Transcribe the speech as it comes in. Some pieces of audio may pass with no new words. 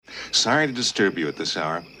Sorry to disturb you at this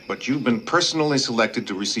hour, but you've been personally selected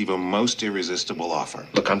to receive a most irresistible offer.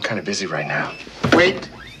 Look, I'm kind of busy right now. Wait,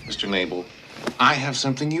 Mr. Nabel. I have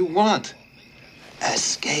something you want.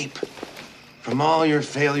 Escape from all your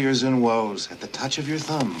failures and woes at the touch of your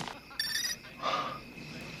thumb.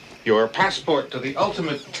 Your passport to the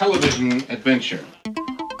ultimate television adventure.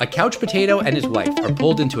 A couch potato and his wife are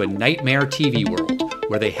pulled into a nightmare TV world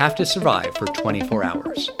where they have to survive for 24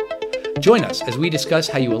 hours. Join us as we discuss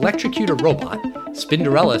how you electrocute a robot,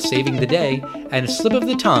 Spinderella saving the day, and a slip of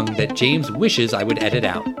the tongue that James wishes I would edit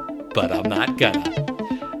out, but I'm not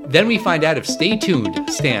gonna. Then we find out if Stay Tuned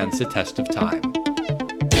stands the test of time.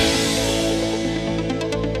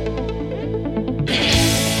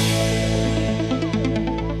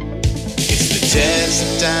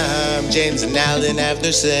 Test of time, James and Alan have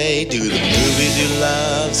their say. Do the movies you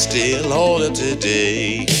love still hold up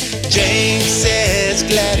today? James says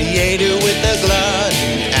gladiator with a glut.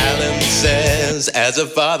 Alan says as a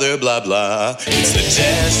father, blah blah. It's the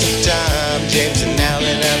test of time, James and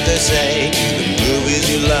Alan have their say. Do the movies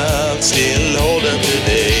you love still hold up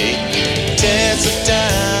today? Test of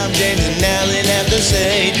time, James and Alan have their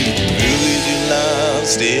say. Do the movies you love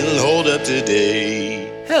still hold up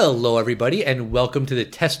today? Hello, everybody, and welcome to the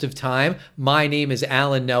Test of Time. My name is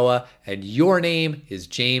Alan Noah, and your name is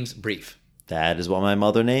James Brief. That is what my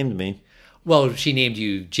mother named me. Well, she named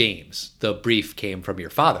you James. The brief came from your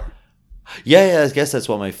father. Yeah, I guess that's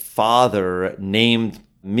what my father named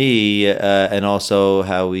me, and also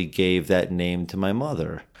how we gave that name to my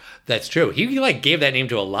mother. That's true. He gave that name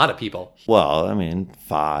to a lot of people. Well, I mean,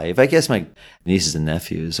 5. I guess my nieces and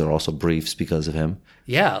nephews are also Briefs because of him.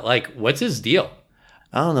 Yeah, what's his deal?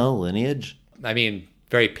 I don't know, lineage? I mean,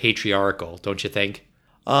 very patriarchal, don't you think?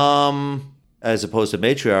 As opposed to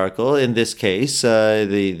matriarchal. In this case,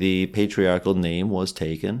 the patriarchal name was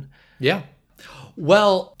taken. Yeah.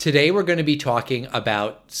 Well, today we're going to be talking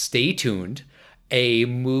about Stay Tuned, a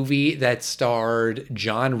movie that starred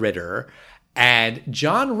John Ritter. And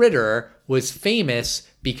John Ritter was famous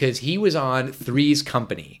because he was on Three's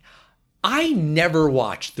Company. I never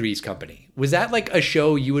watched Three's Company. Was that a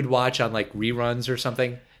show you would watch on reruns or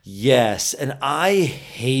something? Yes, and I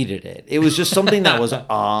hated it. It was just something that was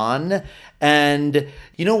on. And,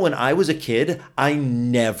 when I was a kid, I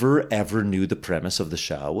never, ever knew the premise of the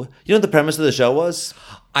show. You know what the premise of the show was?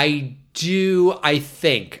 I do, I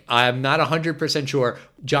think. I'm not 100% sure.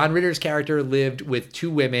 John Ritter's character lived with 2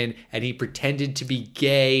 women, and he pretended to be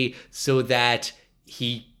gay so that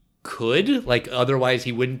he could, otherwise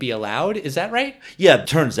he wouldn't be allowed. Is that right? Yeah, it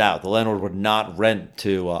turns out the landlord would not rent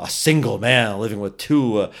to a single man living with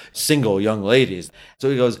 2 single young ladies.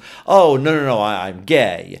 So he goes, oh, no, I'm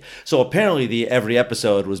gay. So apparently every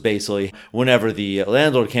episode was basically whenever the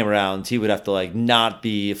landlord came around, he would have to not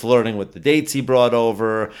be flirting with the dates he brought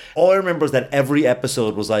over. All I remember is that every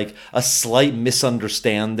episode was a slight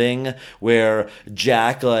misunderstanding where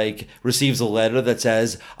Jack receives a letter that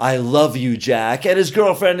says, I love you, Jack. And his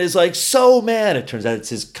girlfriend is so mad. It turns out it's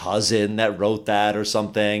his cousin that wrote that or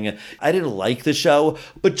something. I didn't like the show,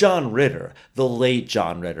 but John Ritter, the late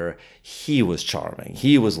John Ritter, he was charming.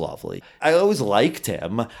 He was lovely. I always liked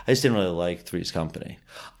him. I just didn't really like Three's Company.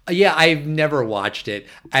 Yeah, I've never watched it.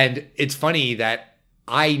 And it's funny that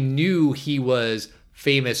I knew he was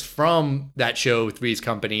famous from that show, Three's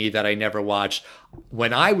Company, that I never watched.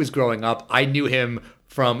 When I was growing up, I knew him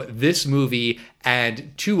from this movie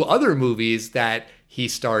and 2 other movies that he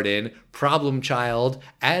starred in, Problem Child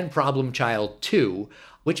and Problem Child 2,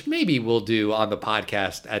 which maybe we'll do on the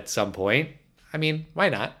podcast at some point. I mean, why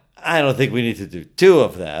not? I don't think we need to do 2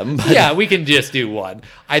 of them. But yeah, we can just do 1.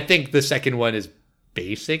 I think the second one is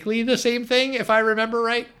basically the same thing, if I remember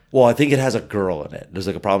right. Well, I think it has a girl in it. There's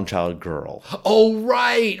a Problem Child girl. Oh,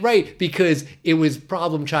 right. Because it was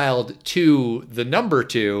Problem Child 2, the number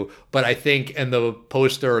 2, but I think in the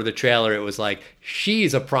poster or the trailer, it was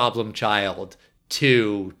she's a Problem Child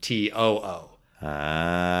 2 TOO.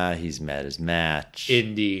 He's met his match.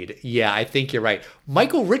 Indeed. Yeah, I think you're right.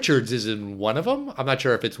 Michael Richards is in one of them. I'm not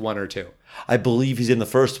sure if it's 1 or 2. I believe he's in the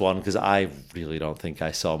first one because I really don't think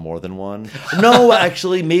I saw more than 1. No,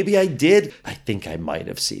 actually, maybe I did. I think I might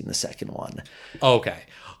have seen the second one. Okay.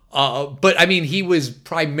 But I mean, he was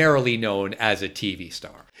primarily known as a TV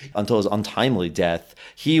star. Until his untimely death,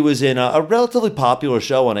 he was in a relatively popular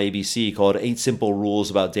show on ABC called 8 Simple Rules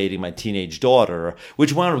About Dating My Teenage Daughter,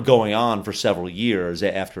 which wound up going on for several years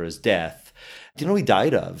after his death. Do you know what he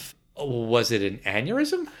died of? Was it an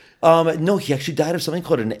aneurysm? No, he actually died of something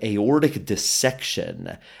called an aortic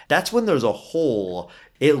dissection. That's when there's a hole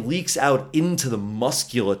it leaks out into the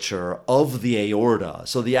musculature of the aorta.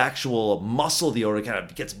 So the actual muscle of the aorta kind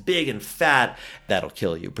of gets big and fat. That'll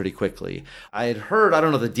kill you pretty quickly. I had heard, I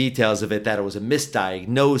don't know the details of it, that it was a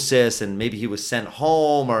misdiagnosis and maybe he was sent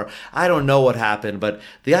home, or I don't know what happened, but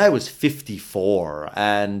the guy was 54,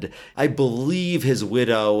 and I believe his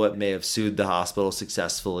widow may have sued the hospital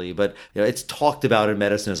successfully, but it's talked about in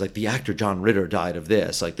medicine as like the actor John Ritter died of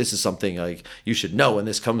this. Like, this is something like you should know when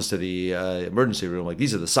this comes to the emergency room. Like,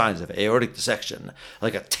 these are the signs of aortic dissection,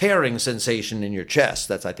 like a tearing sensation in your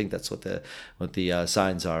chest. I think that's what the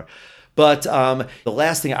signs are. But the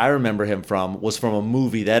last thing I remember him from was from a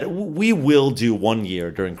movie that we will do one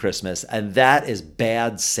year during Christmas, and that is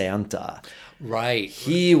Bad Santa. Right.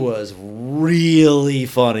 He was really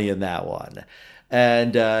funny in that one.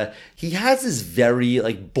 And he has this very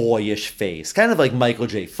like boyish face, kind of like Michael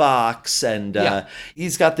J. Fox, and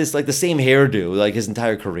he's got this like the same hairdo like his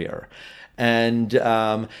entire career. And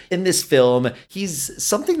in this film, he's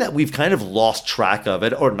something that we've kind of lost track of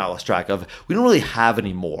it, or not lost track of, we don't really have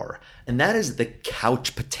anymore. And that is the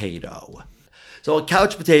couch potato. So a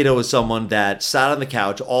couch potato is someone that sat on the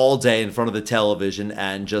couch all day in front of the television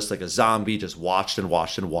and just like a zombie just watched and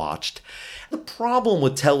watched and watched. The problem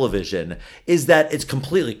with television is that it's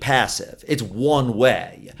completely passive. It's one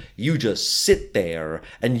way. You just sit there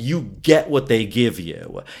and you get what they give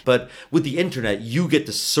you. But with the internet, you get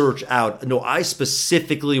to search out, no, I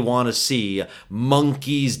specifically want to see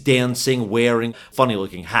monkeys dancing, wearing funny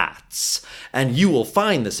looking hats. And you will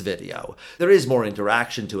find this video. There is more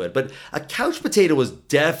interaction to it, but a couch potato was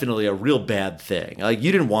definitely a real bad thing. Like,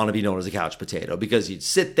 you didn't want to be known as a couch potato because you'd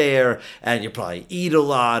sit there and you'd probably eat a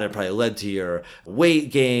lot and probably led to your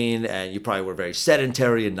weight gain, and you probably were very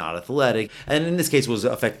sedentary and not athletic. And in this case, it was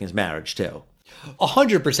affecting his marriage too.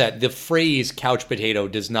 100%. The phrase couch potato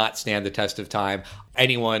does not stand the test of time.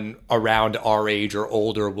 Anyone around our age or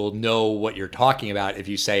older will know what you're talking about if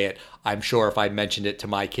you say it. I'm sure if I mentioned it to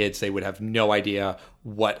my kids, they would have no idea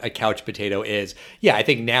what a couch potato is. Yeah, I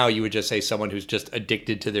think now you would just say someone who's just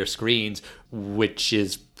addicted to their screens, which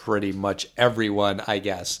is pretty much everyone, I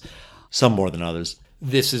guess. Some more than others.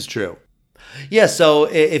 This is true. Yeah, so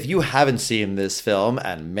if you haven't seen this film,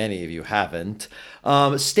 and many of you haven't,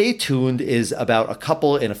 Stay Tuned is about a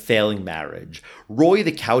couple in a failing marriage. Roy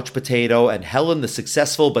the couch potato and Helen the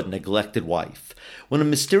successful but neglected wife. When a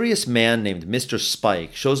mysterious man named Mr.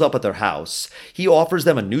 Spike shows up at their house, he offers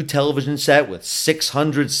them a new television set with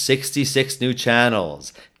 666 new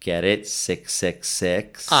channels. Get it?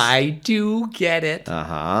 666? I do get it.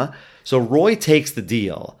 Uh-huh. So Roy takes the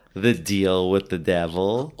deal. The deal with the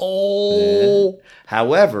devil. Oh. Yeah.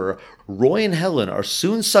 However, Roy and Helen are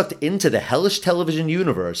soon sucked into the hellish television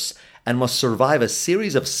universe and must survive a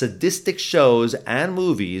series of sadistic shows and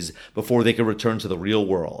movies before they can return to the real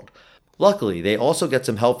world. Luckily, they also get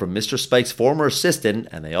some help from Mr. Spike's former assistant,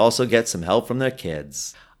 and they also get some help from their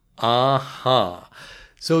kids. Uh-huh.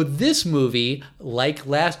 So this movie, like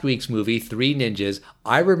last week's movie, Three Ninjas,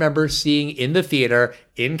 I remember seeing in the theater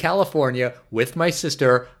in California with my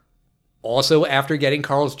sister, also after getting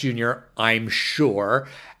Carl's Jr., I'm sure.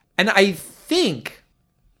 And I think,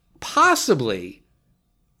 possibly,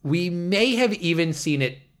 we may have even seen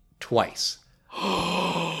it twice.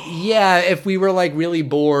 Yeah, if we were like really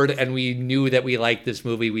bored and we knew that we liked this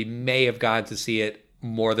movie, we may have gone to see it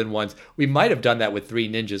more than once. We might have done that with Three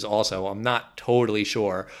Ninjas also. I'm not totally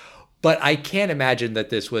sure. But I can't imagine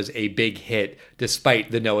that this was a big hit,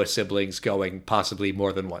 despite the Noah siblings going possibly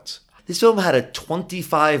more than once. This film had a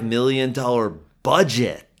 $25 million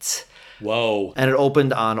budget. Whoa. And it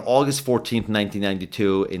opened on August 14th,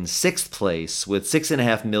 1992 in 6th place with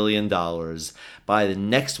 $6.5 million. By the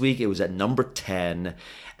next week, it was at number 10.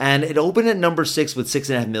 And it opened at number 6 with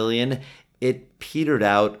 $6.5 million. It petered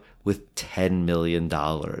out with $10 million.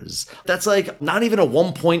 That's like not even a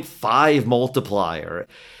 1.5 multiplier.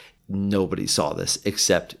 Nobody saw this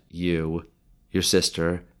except you, your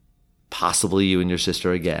sister, possibly you and your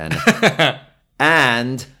sister again,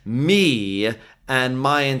 and me and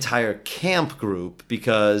my entire camp group,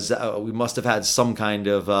 because we must have had some kind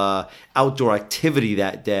of outdoor activity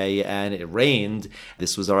that day, and it rained.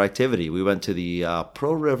 This was our activity. We went to the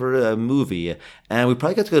Pearl River movie, and we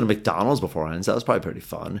probably got to go to McDonald's beforehand, so that was probably pretty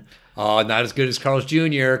fun. Oh, not as good as Carl's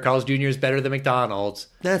Jr. Carl's Jr. is better than McDonald's.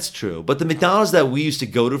 That's true. But the McDonald's that we used to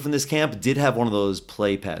go to from this camp did have one of those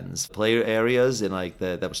play areas in like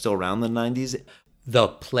that were still around in the 90s. The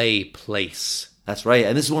play place. That's right.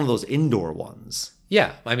 And this is one of those indoor ones.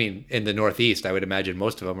 Yeah. I mean, in the Northeast, I would imagine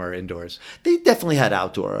most of them are indoors. They definitely had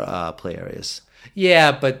outdoor play areas.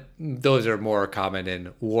 Yeah, but those are more common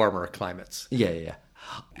in warmer climates. Yeah.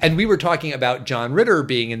 And we were talking about John Ritter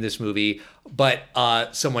being in this movie, but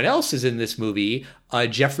someone else is in this movie,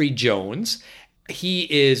 Jeffrey Jones.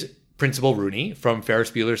 He is Principal Rooney from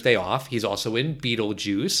Ferris Bueller's Day Off. He's also in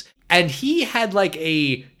Beetlejuice. And he had like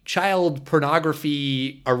a child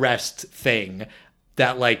pornography arrest thing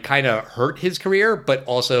that like kind of hurt his career, but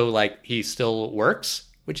also like he still works,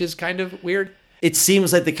 which is kind of weird. It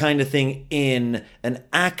seems like the kind of thing in an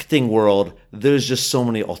acting world, there's just so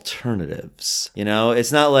many alternatives. You know,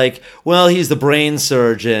 it's not like, well, he's the brain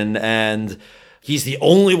surgeon and he's the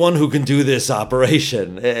only one who can do this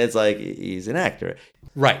operation. It's like he's an actor.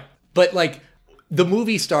 Right. But like the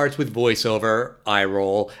movie starts with voiceover, eye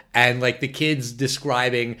roll, and like the kid's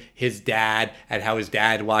describing his dad and how his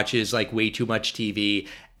dad watches like way too much TV.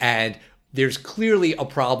 And there's clearly a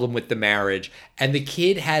problem with the marriage, and the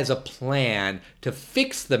kid has a plan to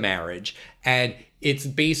fix the marriage. And it's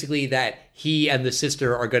basically that he and the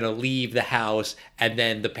sister are going to leave the house, and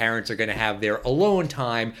then the parents are going to have their alone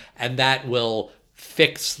time, and that will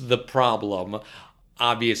fix the problem.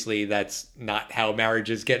 Obviously, that's not how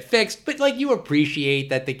marriages get fixed, but like you appreciate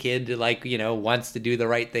that the kid, like, you know, wants to do the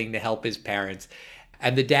right thing to help his parents.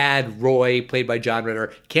 And the dad, Roy, played by John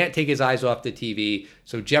Ritter, can't take his eyes off the TV.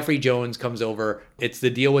 So Jeffrey Jones comes over. It's the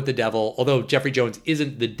deal with the devil. Although Jeffrey Jones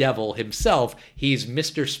isn't the devil himself, he's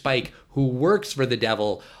Mr. Spike, who works for the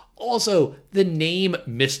devil. Also, the name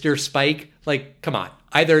Mr. Spike, like, come on.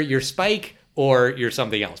 Either you're Spike or you're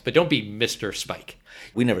something else, but don't be Mr. Spike.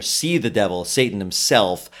 We never see the devil, Satan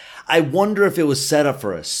himself. I wonder if it was set up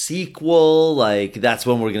for a sequel, like that's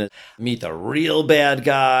when we're going to meet the real bad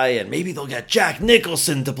guy, and maybe they'll get Jack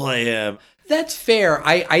Nicholson to play him. That's fair.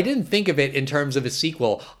 I didn't think of it in terms of a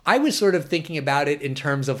sequel. I was sort of thinking about it in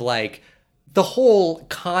terms of like the whole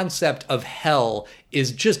concept of hell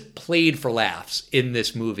is just played for laughs in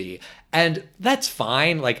this movie. And that's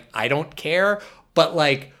fine. Like, I don't care. But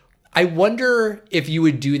like, I wonder if you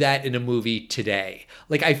would do that in a movie today.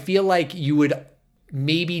 Like, I feel like you would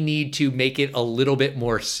maybe need to make it a little bit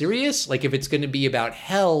more serious. Like if it's going to be about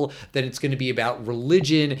hell, then it's going to be about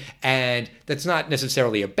religion, and that's not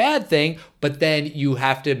necessarily a bad thing, but then you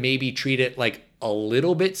have to maybe treat it like a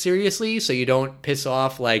little bit seriously so you don't piss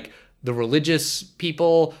off like the religious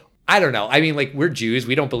people. I don't know. I mean, like, we're Jews.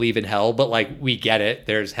 We don't believe in hell, but like, we get it.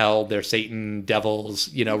 There's hell, there's Satan, devils,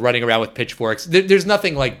 you know, running around with pitchforks. There's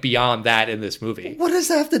nothing like beyond that in this movie. What does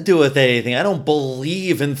that have to do with anything? I don't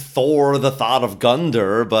believe in Thor, the Thought of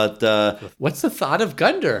Gundur, but What's the Thought of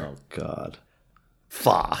Gundur? oh God.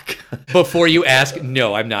 Fuck. Before you ask,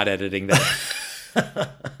 no, I'm not editing that.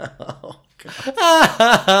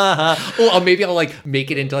 Well, maybe I'll like make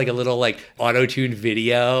it into like a little like auto-tuned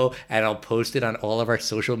video, and I'll post it on all of our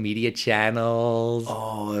social media channels.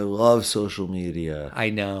 Oh, I love social media. I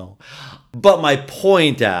know. But my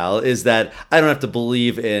point, Al, is that I don't have to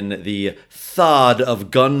believe in the Thod of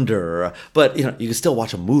Gundur, but you know, you can still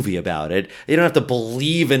watch a movie about it. You don't have to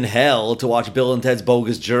believe in hell to watch Bill and Ted's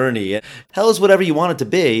Bogus Journey. Hell is whatever you want it to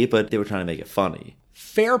be, but they were trying to make it funny.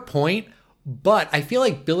 Fair point. But I feel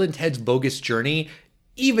like Bill and Ted's Bogus Journey,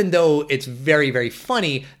 even though it's very, very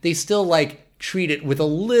funny, they still like treat it with a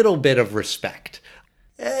little bit of respect.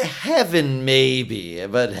 Heaven, maybe,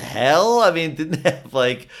 but hell? I mean, didn't they have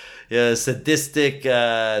like sadistic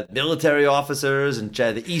military officers and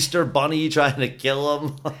the Easter Bunny trying to kill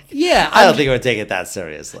them? Yeah. I don't think I would take it that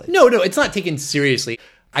seriously. No, it's not taken seriously.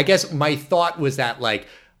 I guess my thought was that like,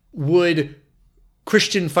 would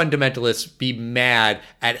Christian fundamentalists be mad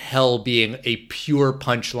at hell being a pure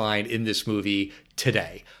punchline in this movie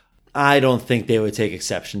today? I don't think they would take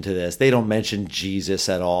exception to this. They don't mention Jesus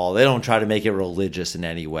at all. They don't try to make it religious in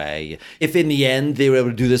any way. If in the end they were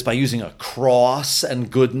able to do this by using a cross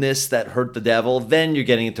and goodness that hurt the devil, then you're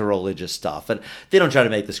getting into religious stuff. And they don't try to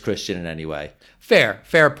make this Christian in any way.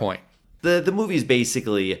 Fair point. The movie is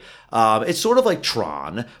basically, it's sort of like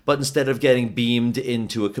Tron, but instead of getting beamed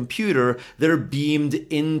into a computer, they're beamed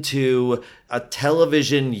into a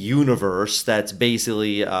television universe that's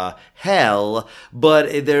basically hell,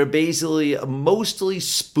 but they're basically mostly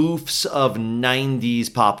spoofs of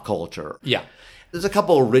 90s pop culture. Yeah. There's a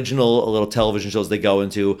couple original little television shows they go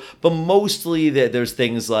into, but mostly there's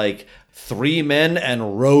things like Three Men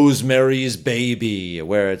and Rosemary's Baby,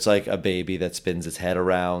 where it's like a baby that spins its head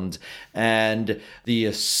around, and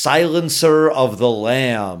The Silencer of the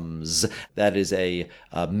Lambs. That is a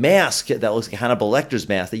mask that looks like Hannibal Lecter's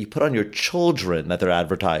mask that you put on your children that they're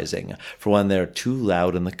advertising for when they're too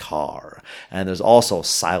loud in the car. And there's also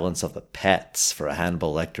Silence of the Pets for a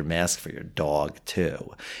Hannibal Lecter mask for your dog,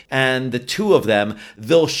 too. And the two of them them.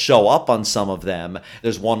 They'll show up on some of them.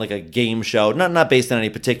 There's one like a game show, not based on any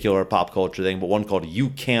particular pop culture thing, but one called You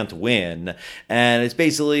Can't Win. And it's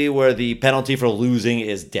basically where the penalty for losing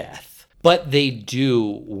is death. But they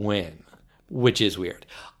do win, which is weird.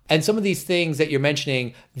 And some of these things that you're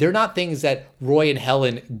mentioning, they're not things that Roy and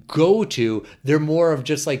Helen go to. They're more of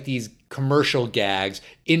just like these commercial gags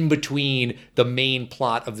in between the main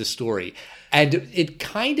plot of the story. And it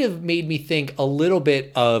kind of made me think a little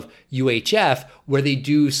bit of UHF, where they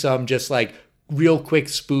do some just like real quick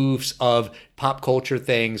spoofs of pop culture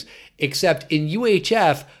things, except in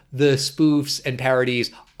UHF, the spoofs and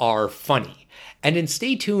parodies are funny. And in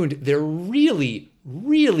Stay Tuned, they're really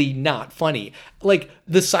not funny. Like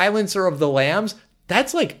the Silencer of the Lambs,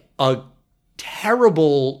 that's like a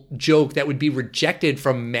terrible joke that would be rejected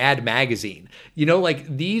from Mad Magazine. You know,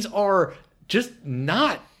 like these are just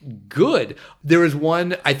not good. There was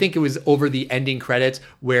one, I think it was over the ending credits,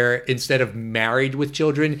 where instead of married with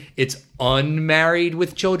children, it's unmarried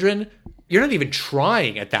with children. You're not even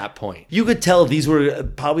trying at that point. You could tell these were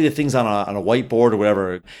probably the things on a whiteboard or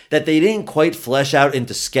whatever that they didn't quite flesh out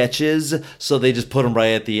into sketches, so they just put them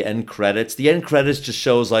right at the end credits. The end credits just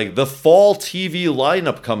shows like the fall TV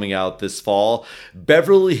lineup coming out this fall: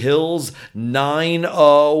 Beverly Hills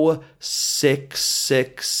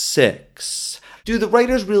 90666. Do the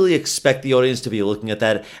writers really expect the audience to be looking at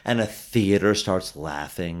that and a theater starts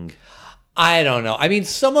laughing? I don't know. I mean,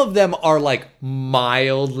 some of them are like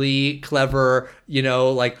mildly clever, you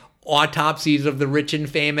know, like Autopsies of the Rich and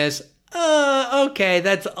Famous. Okay,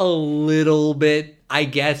 that's a little bit, I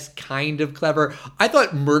guess, kind of clever. I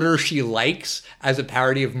thought Murder She Likes, as a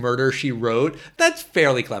parody of Murder She Wrote, that's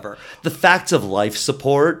fairly clever. The Facts of Life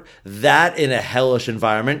support, that in a hellish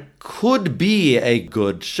environment could be a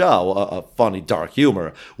good show, a funny, dark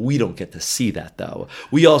humor. We don't get to see that, though.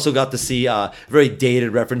 We also got to see very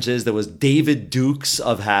dated references. There was David Dukes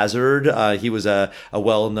of Hazzard. He was a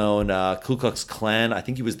well-known Ku Klux Klan. I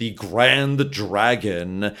think he was the Grand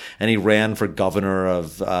Dragon, and he ran for governor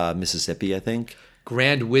of Mississippi, I think.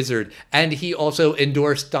 Grand Wizard. And he also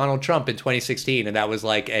endorsed Donald Trump in 2016. And that was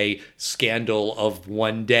like a scandal of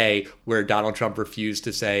one day where Donald Trump refused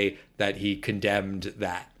to say that he condemned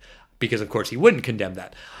that. Because, of course, he wouldn't condemn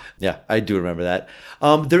that. Yeah, I do remember that.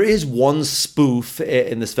 There is one spoof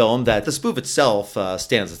in this film that the spoof itself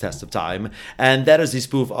stands the test of time, and that is the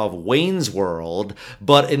spoof of Wayne's World.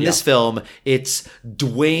 But in this film, it's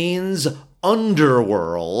Dwayne's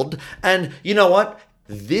Underworld. And you know what?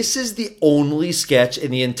 This is the only sketch in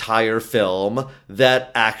the entire film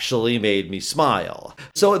that actually made me smile.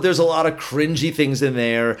 So there's a lot of cringy things in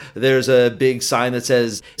there. There's a big sign that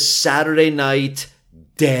says Saturday Night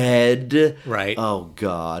Dead. Right. Oh,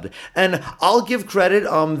 God. And I'll give credit,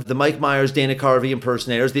 the Mike Myers, Dana Carvey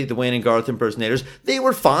impersonators, the Wayne and Garth impersonators, they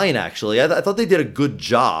were fine, actually. I thought they did a good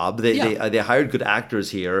job. They hired good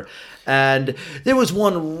actors here. And there was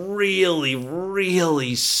one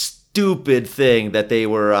really stupid thing that they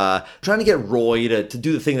were trying to get Roy to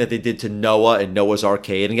do the thing that they did to Noah in Noah's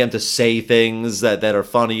Arcade and get him to say things that are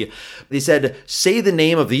funny. They said, say the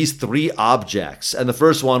name of these 3 objects. And the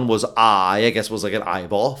first one was I guess was like an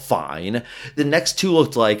eyeball. Fine. The next 2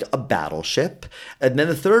 looked like a battleship. And then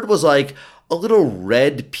the third was like a little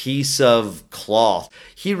red piece of cloth.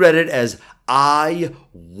 He read it as I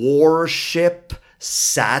worship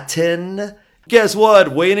Saturn. Guess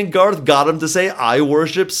what? Wayne and Garth got him to say, I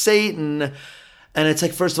worship Satan. And it's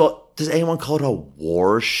like, first of all, does anyone call it a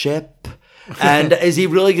warship? And is he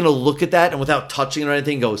really going to look at that and without touching it or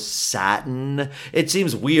anything go, Satin? It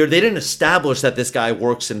seems weird. They didn't establish that this guy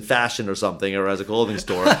works in fashion or something or has a clothing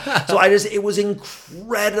store. So it was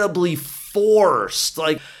incredibly forced.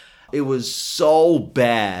 Like, it was so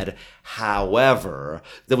bad. However,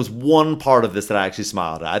 there was one part of this that I actually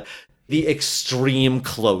smiled at. The extreme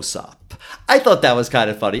close-up. I thought that was kind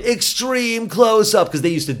of funny. Extreme close-up, because they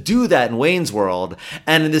used to do that in Wayne's World.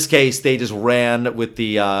 And in this case, they just ran with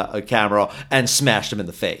the camera and smashed him in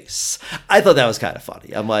the face. I thought that was kind of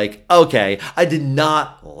funny. I'm like, okay, I did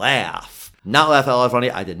not laugh. Not laugh out loud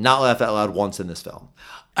funny. I did not laugh out loud once in this film.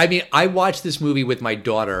 I mean, I watched this movie with my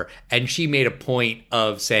daughter, and she made a point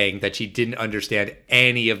of saying that she didn't understand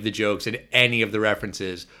any of the jokes and any of the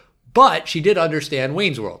references. But she did understand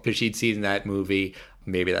Wayne's World because she'd seen that movie.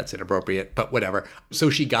 Maybe that's inappropriate, but whatever. So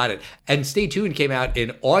she got it. And Stay Tuned came out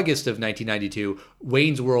in August of 1992.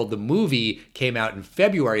 Wayne's World, the movie, came out in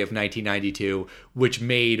February of 1992, which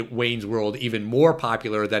made Wayne's World even more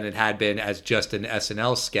popular than it had been as just an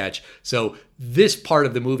SNL sketch. So this part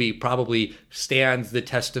of the movie probably stands the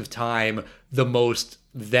test of time the most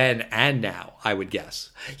then and now, I would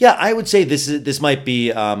guess. Yeah, I would say this might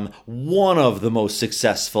be one of the most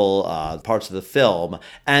successful parts of the film,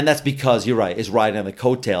 and that's because, you're right, it's riding on the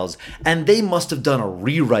coattails, and they must have done a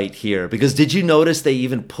rewrite here, because did you notice they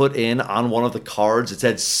even put in on one of the cards, it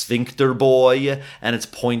said Sphincter Boy, and it's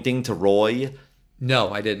pointing to Roy?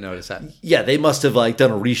 No, I didn't notice that. Yeah, they must have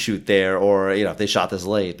done a reshoot there, or if they shot this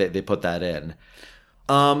late, they put that in.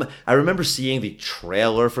 I remember seeing the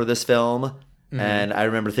trailer for this film, and I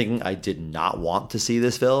remember thinking I did not want to see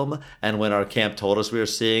this film. And when our camp told us we were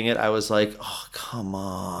seeing it, I was like, oh, come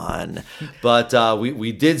on. But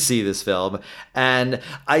we did see this film. And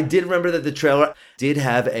I did remember that the trailer did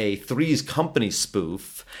have a Three's Company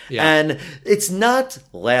spoof. Yeah. And it's not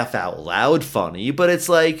laugh out loud funny, but it's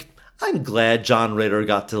like, I'm glad John Ritter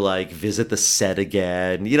got to visit the set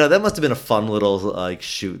again. That must have been a fun little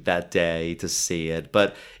shoot that day to see it.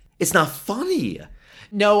 But it's not funny.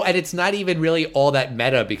 No, and it's not even really all that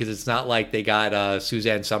meta, because it's not like they got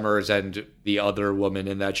Suzanne Summers and the other woman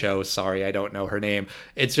in that show. Sorry, I don't know her name.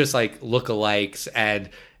 It's just lookalikes, and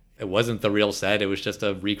it wasn't the real set. It was just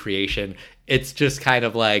a recreation. It's just kind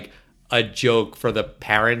of like a joke for the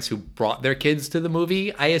parents who brought their kids to the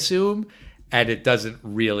movie, I assume, and it doesn't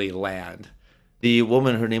really land. The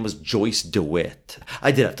woman, her name was Joyce DeWitt.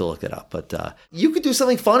 I did have to look it up, but you could do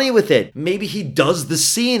something funny with it. Maybe he does the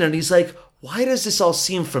scene and he's like, why does this all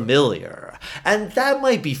seem familiar? And that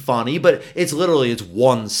might be funny, but it's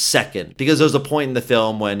 1 second. Because there's a point in the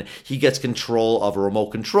film when he gets control of a remote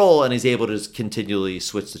control and he's able to just continually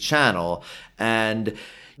switch the channel. And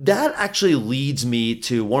that actually leads me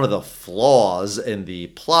to one of the flaws in the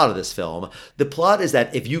plot of this film. The plot is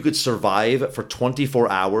that if you could survive for 24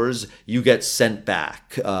 hours, you get sent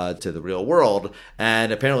back to the real world.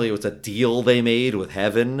 And apparently it was a deal they made with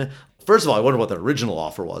Heaven. First of all, I wonder what the original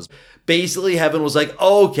offer was. Basically, Heaven was like,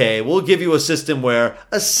 okay, we'll give you a system where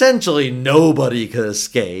essentially nobody could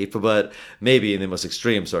escape, but maybe in the most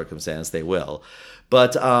extreme circumstance they will.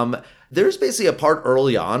 But there's basically a part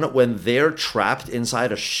early on when they're trapped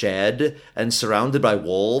inside a shed and surrounded by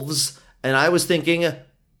wolves. And I was thinking,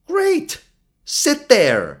 great, sit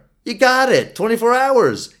there. You got it. 24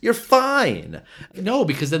 hours. You're fine. No,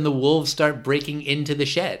 because then the wolves start breaking into the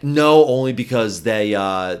shed. No, only because they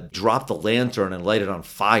drop the lantern and light it on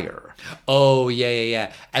fire. Oh,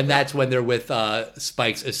 yeah. And that's when they're with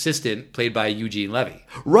Spike's assistant, played by Eugene Levy.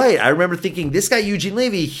 Right. I remember thinking, this guy, Eugene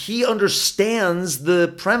Levy, he understands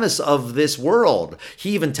the premise of this world.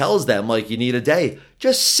 He even tells them, you need a day.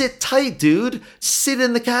 Just sit tight, dude. Sit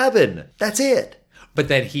in the cabin. That's it. But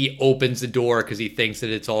then he opens the door because he thinks that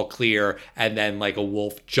it's all clear, and then a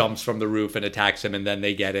wolf jumps from the roof and attacks him, and then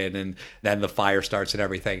they get in, and then the fire starts and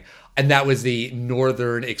everything. And that was the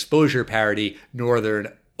Northern Exposure parody, Northern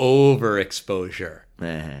Overexposure.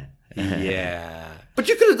 Yeah. But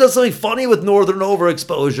you could have done something funny with Northern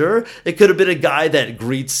Overexposure. It could have been a guy that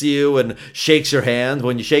greets you and shakes your hand.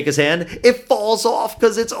 When you shake his hand, it falls off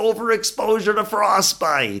because it's overexposure to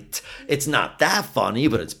frostbite. It's not that funny,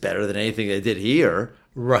 but it's better than anything they did here.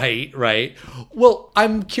 Right. Well,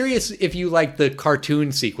 I'm curious if you like the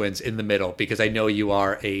cartoon sequence in the middle, because I know you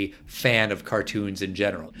are a fan of cartoons in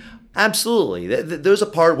general. Absolutely. There's a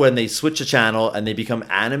part when they switch the channel and they become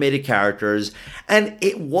animated characters, and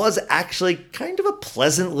it was actually kind of a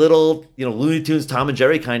pleasant little, Looney Tunes, Tom and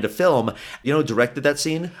Jerry kind of film. Directed that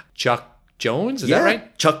scene? Chuck Jones, is that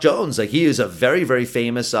right? Chuck Jones. He is a very, very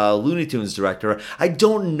famous Looney Tunes director. I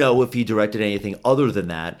don't know if he directed anything other than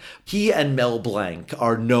that. He and Mel Blanc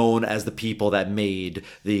are known as the people that made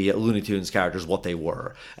the Looney Tunes characters what they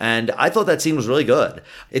were. And I thought that scene was really good.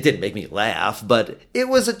 It didn't make me laugh, but it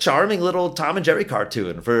was a charming little Tom and Jerry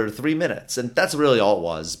cartoon for 3 minutes. And that's really all it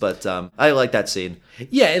was. But I like that scene.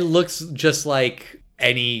 Yeah, it looks just like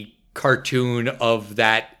any cartoon of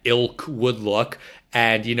that ilk would look.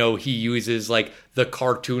 And, he uses the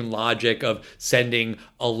cartoon logic of sending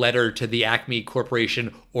a letter to the Acme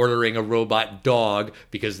Corporation ordering a robot dog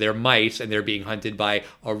because they're mice and they're being hunted by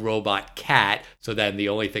a robot cat. So then the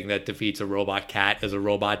only thing that defeats a robot cat is a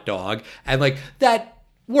robot dog. And that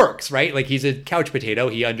works, right? He's a couch potato.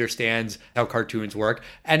 He understands how cartoons work,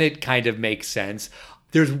 and it kind of makes sense.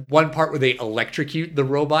 There's one part where they electrocute the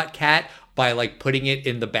robot cat by putting it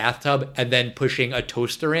in the bathtub and then pushing a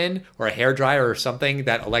toaster in or a hairdryer or something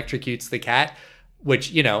that electrocutes the cat,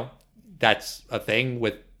 which, that's a thing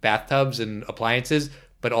with bathtubs and appliances,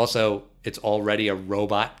 but also it's already a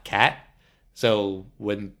robot cat. So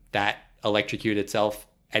wouldn't that electrocute itself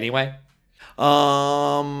anyway?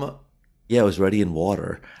 Yeah, it was ready in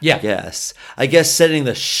water. Yeah. I guess sending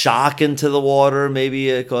the shock into the water maybe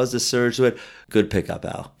it caused a surge to it. Good pickup,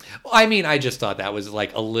 Al. I mean, I just thought that was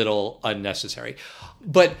like a little unnecessary.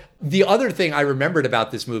 But the other thing I remembered about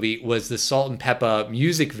this movie was the Salt and Pepper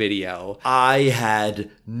music video. I had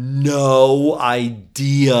no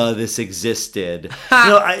idea this existed.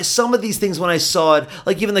 Some of these things when I saw it,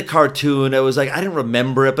 like even the cartoon, I was like, I didn't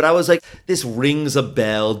remember it, but I was like, this rings a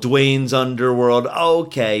bell. Dwayne's Underworld.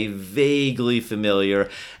 Okay, vaguely familiar.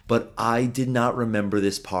 But I did not remember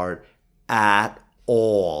this part at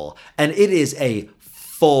all. And it is a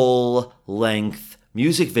full-length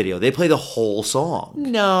music video. They play the whole song.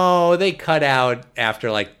 No, they cut out after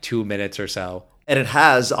like 2 minutes or so. And it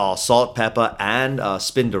has Salt, Pepper, and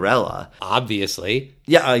Spinderella. Obviously.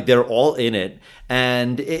 Yeah, they're all in it.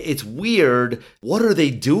 And it's weird. What are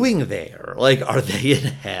they doing there? Like, are they in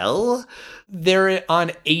hell? They're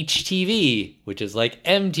on HTV, which is like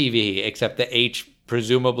MTV, except the H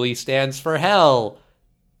presumably stands for hell.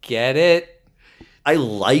 Get it? I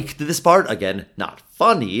liked this part. Again, not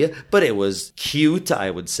funny, but it was cute,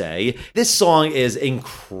 I would say. This song is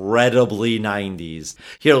incredibly 90s.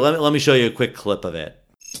 Here, let me show you a quick clip of it.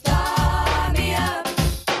 Start me up.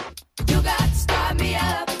 You got to start me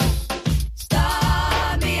up.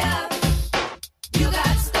 Start me up. You got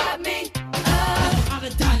to start me up.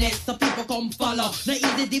 I've done it, so people come follow. Now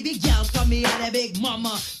either the big girl from me and the big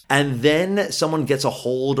mama. And then someone gets a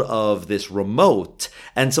hold of this remote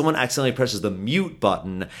and someone accidentally presses the mute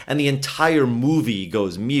button and the entire movie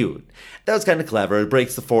goes mute. That was kind of clever. It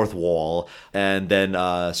breaks the fourth wall. And then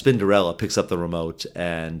Spinderella picks up the remote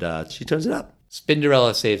and she turns it up.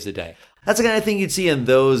 Spinderella saves the day. That's the kind of thing you'd see in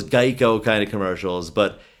those Geico kind of commercials,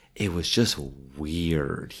 but it was just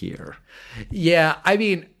weird here. Yeah, I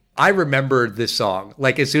mean, I remembered this song.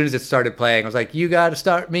 Like, as soon as it started playing, I was like, you got to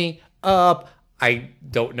start me up. I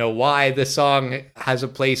don't know why this song has a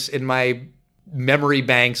place in my memory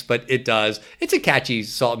banks, but it does. It's a catchy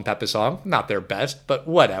Salt and Pepper song. Not their best, but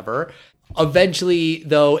whatever. Eventually,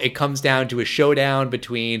 though, it comes down to a showdown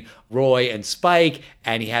between Roy and Spike,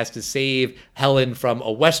 and he has to save Helen from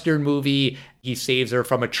a Western movie. He saves her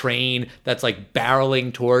from a train that's like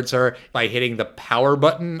barreling towards her by hitting the power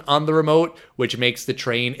button on the remote, which makes the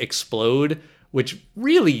train explode, which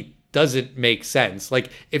really doesn't make sense. Like,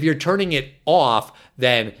 if you're turning it off,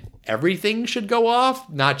 then everything should go off,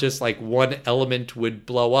 not just like one element would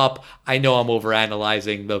blow up. I know I'm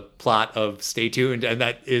overanalyzing the plot of Stay Tuned, and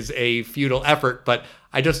that is a futile effort, but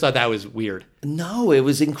I just thought that was weird. No, it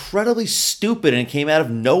was incredibly stupid and it came out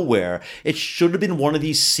of nowhere. It should have been one of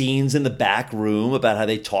these scenes in the back room about how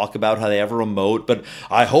they talk about how they have a remote, but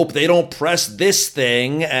I hope they don't press this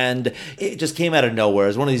thing. And it just came out of nowhere. It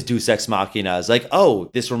was one of these Deus Ex Machinas. Like,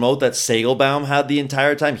 oh, this remote that Sagelbaum had the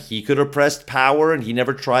entire time, he could have pressed power and he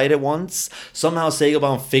never tried it once. Somehow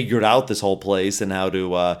Sagelbaum figured out this whole place and how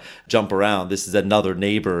to jump around. This is another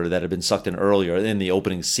neighbor that had been sucked in earlier in the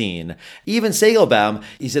opening scene. Even Sagelbaum,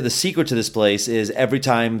 he said the secret to this place is every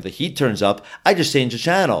time the heat turns up, I just change the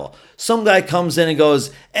channel. Some guy comes in and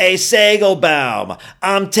goes, "Hey, Sagelbaum,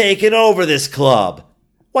 I'm taking over this club."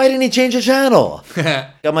 Why didn't he change the channel?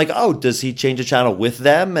 I'm like, oh, does he change the channel with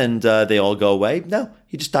them and they all go away? No,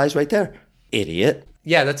 he just dies right there. Idiot.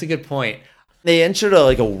 Yeah, that's a good point. They entered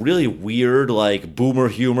a really weird, like, boomer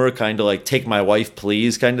humor, kind of like Take My Wife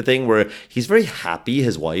Please kind of thing, where he's very happy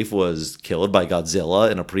his wife was killed by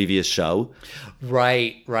Godzilla in a previous show.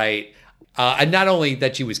 Right. And not only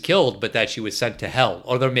that she was killed, but that she was sent to hell.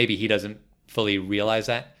 Although maybe he doesn't fully realize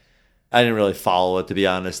that. I didn't really follow it, to be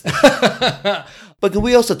honest. But can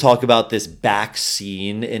we also talk about this back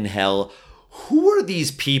scene in hell? Who are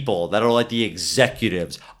these people that are like the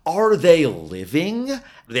executives? Are they living? Do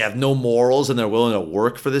they have no morals and they're willing to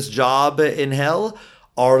work for this job in hell?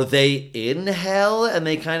 Are they in hell and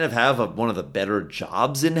they kind of have one of the better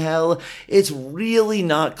jobs in hell? It's really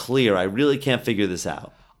not clear. I really can't figure this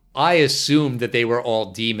out. I assumed that they were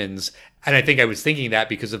all demons. And I think I was thinking that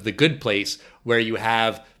because of The Good Place, where you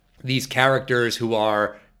have these characters who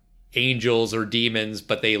are angels or demons,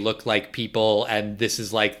 but they look like people. And this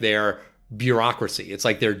is like their bureaucracy. It's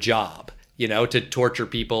like their job, to torture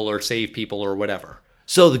people or save people or whatever.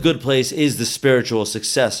 So The Good Place is the spiritual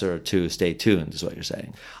successor to Stay Tuned, is what you're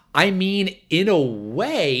saying. I mean, in a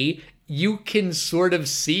way, you can sort of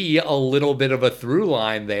see a little bit of a through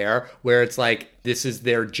line there where it's like, this is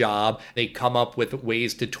their job. They come up with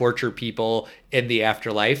ways to torture people in the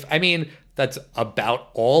afterlife. I mean, that's about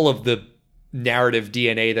all of the narrative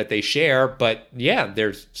DNA that they share. But yeah,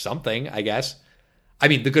 there's something, I guess. I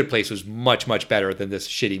mean, The Good Place was much, much better than this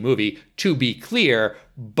shitty movie, to be clear.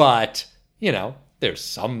 But, there's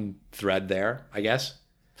some thread there, I guess.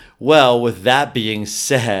 Well, with that being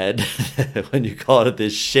said, when you call it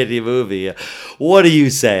this shitty movie, what do you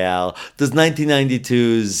say, Al? Does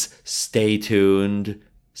 1992's Stay Tuned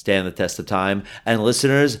stand the test of time? And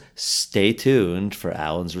listeners, stay tuned for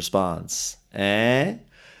Alan's response. Eh?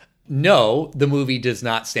 No, the movie does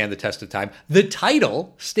not stand the test of time. The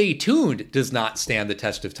title, Stay Tuned, does not stand the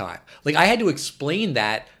test of time. Like, I had to explain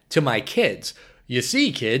that to my kids. You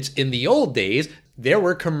see, kids, in the old days, there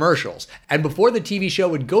were commercials. And before the TV show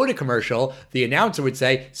would go to commercial, the announcer would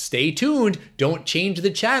say, stay tuned, don't change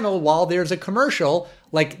the channel while there's a commercial.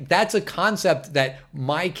 Like, that's a concept that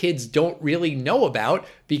my kids don't really know about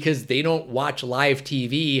because they don't watch live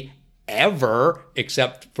TV ever,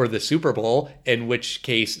 except for the Super Bowl, in which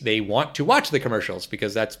case they want to watch the commercials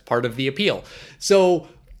because that's part of the appeal. So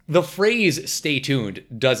the phrase stay tuned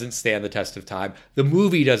doesn't stand the test of time. The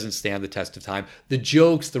movie doesn't stand the test of time. The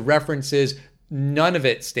jokes, the references, none of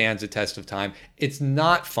it stands the test of time. It's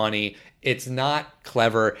not funny. It's not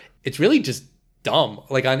clever. It's really just dumb.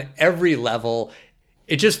 Like, on every level,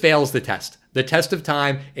 it just fails the test. The test of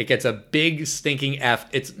time, it gets a big stinking F.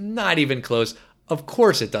 It's not even close. Of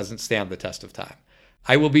course it doesn't stand the test of time.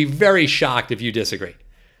 I will be very shocked if you disagree.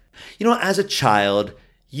 You know, as a child,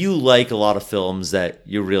 you like a lot of films that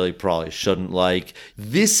you really probably shouldn't like.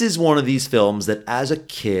 This is one of these films that as a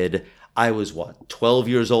kid, I was 12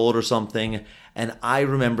 years old or something, and I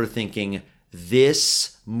remember thinking,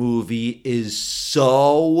 this movie is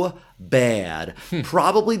so bad.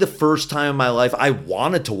 Probably the first time in my life I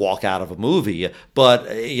wanted to walk out of a movie, but,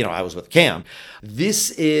 I was with Cam.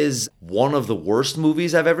 This is one of the worst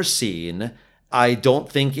movies I've ever seen. I don't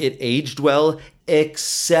think it aged well,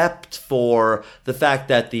 except for the fact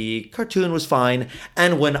that the cartoon was fine.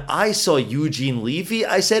 And when I saw Eugene Levy,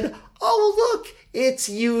 I said, oh, look, it's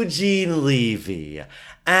Eugene Levy.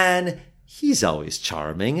 And he's always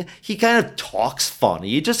charming. He kind of talks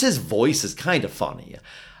funny. Just his voice is kind of funny.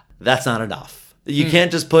 That's not enough. You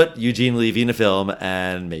can't just put Eugene Levy in a film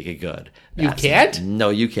and make it good. You can't? No,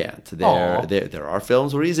 you can't. There are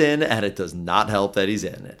films where he's in, and it does not help that he's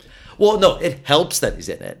in it. Well, no, it helps that he's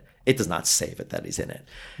in it. It does not save it that he's in it.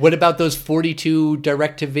 What about those 42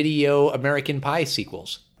 direct-to-video American Pie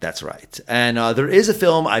sequels? That's right. And there is a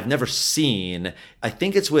film I've never seen. I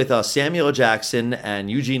think it's with Samuel L. Jackson and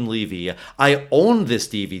Eugene Levy. I own this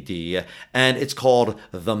DVD, and it's called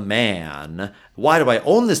The Man. Why do I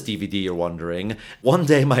own this DVD, you're wondering? One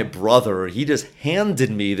day, my brother, he just handed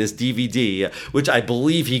me this DVD, which I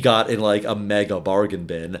believe he got in like a mega bargain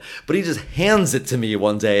bin. But he just hands it to me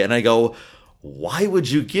one day, and I go, why would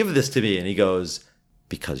you give this to me? And he goes,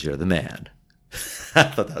 because you're the man. I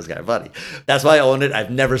thought that was kind of funny. That's why I own it. I've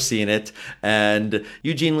never seen it. And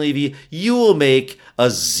Eugene Levy, you will make a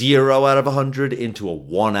 0 out of 100 into a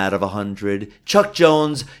 1 out of 100. Chuck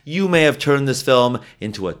Jones, you may have turned this film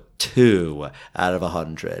into a 2 out of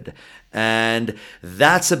 100. And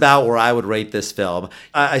that's about where I would rate this film.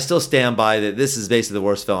 I still stand by that this is basically the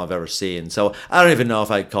worst film I've ever seen. So I don't even know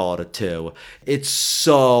if I'd call it a 2. It's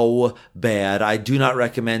so bad. I do not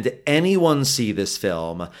recommend anyone see this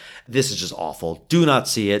film. This is just awful. Do not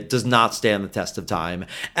see it. Does not stand the test of time.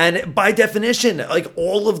 And by definition, like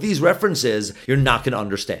all of these references, you're not going to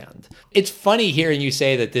understand. It's funny hearing you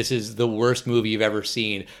say that this is the worst movie you've ever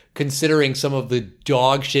seen, considering some of the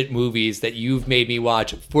dog shit movies that you've made me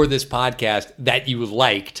watch for this podcast that you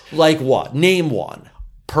liked. Like what? Name one.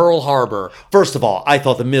 Pearl Harbor. First of all, I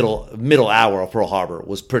thought the middle hour of Pearl Harbor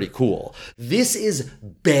was pretty cool. This is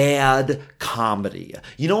bad comedy.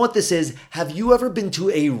 You know what this is? Have you ever been to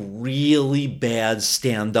a really bad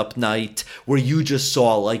stand-up night where you just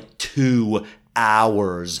saw like 2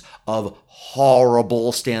 hours of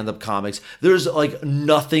horrible stand-up comics? There's like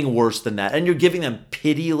nothing worse than that. And you're giving them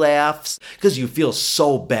pity laughs because you feel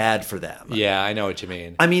so bad for them. Yeah, I know what you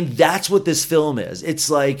mean. I mean, that's what this film is. It's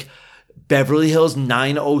like Beverly Hills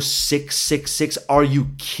 90266. Are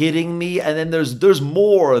you kidding me? And then there's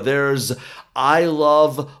more. There's I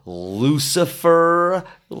Love Lucifer,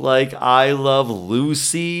 like I Love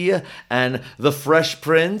Lucy, and The Fresh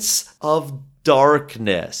Prince of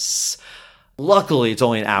Darkness. Luckily, it's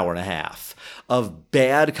only an hour and a half of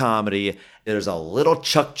bad comedy. There's a little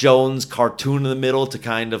Chuck Jones cartoon in the middle to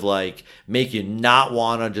kind of like make you not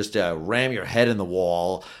want to just ram your head in the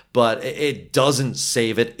wall, but it doesn't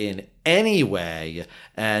save it in any way,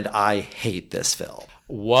 and I hate this film.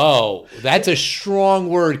 Whoa, that's a strong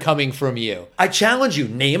word coming from you. I challenge you,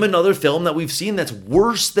 name another film that we've seen that's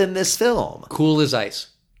worse than this film. Cool as Ice.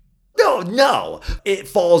 No. It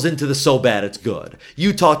falls into the so bad it's good.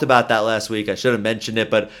 You talked about that last week. I should have mentioned it,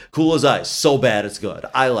 but Cool as Ice, so bad it's good.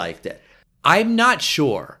 I liked it. I'm not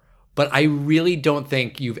sure, but but I really don't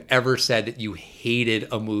think you've ever said that you hated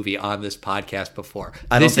a movie on this podcast before.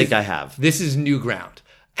 I don't think I have. This is new ground.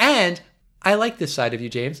 And I like this side of you,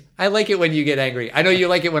 James. I like it when you get angry. I know you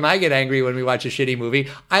like it when I get angry when we watch a shitty movie.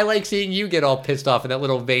 I like seeing you get all pissed off in that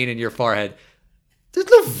little vein in your forehead. There's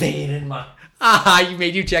no vein in my... You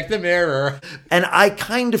made you check the mirror. And I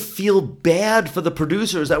kind of feel bad for the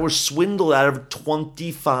producers that were swindled out of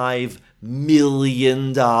 $25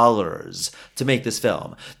 million to make this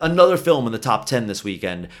film. Another film in the top 10 this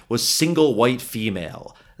weekend was Single White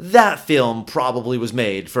Female. That film probably was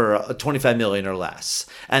made for $25 million or less.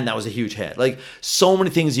 And that was a huge hit. Like, so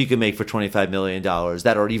many things you can make for $25 million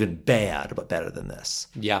that are even bad, but better than this.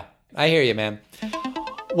 Yeah, I hear you, man.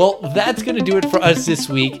 Well, that's going to do it for us this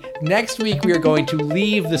week. Next week, we are going to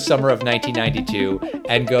leave the summer of 1992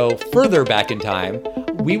 and go further back in time.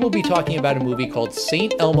 We will be talking about a movie called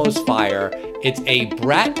St. Elmo's Fire. It's a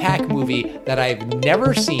Brat Pack movie that I've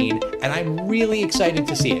never seen, and I'm really excited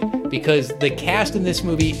to see it because the cast in this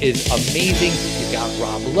movie is amazing. You've got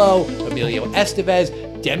Rob Lowe, Emilio Estevez,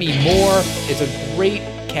 Demi Moore. It's a great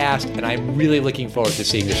cast, and I'm really looking forward to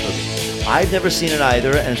seeing this movie. I've never seen it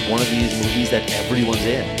either, and it's one of these movies that everyone's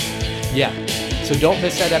in. Yeah. So don't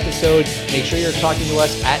miss that episode. Make sure you're talking to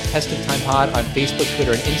us at Test of Time Pod on Facebook,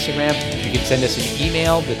 Twitter, and Instagram. You can send us an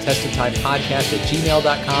email, the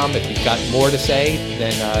testofttimepodcast@gmail.com. If you've got more to say,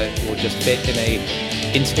 then we'll just fit in a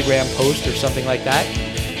Instagram post or something like that.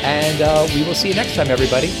 And we will see you next time,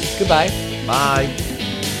 everybody. Goodbye. Bye.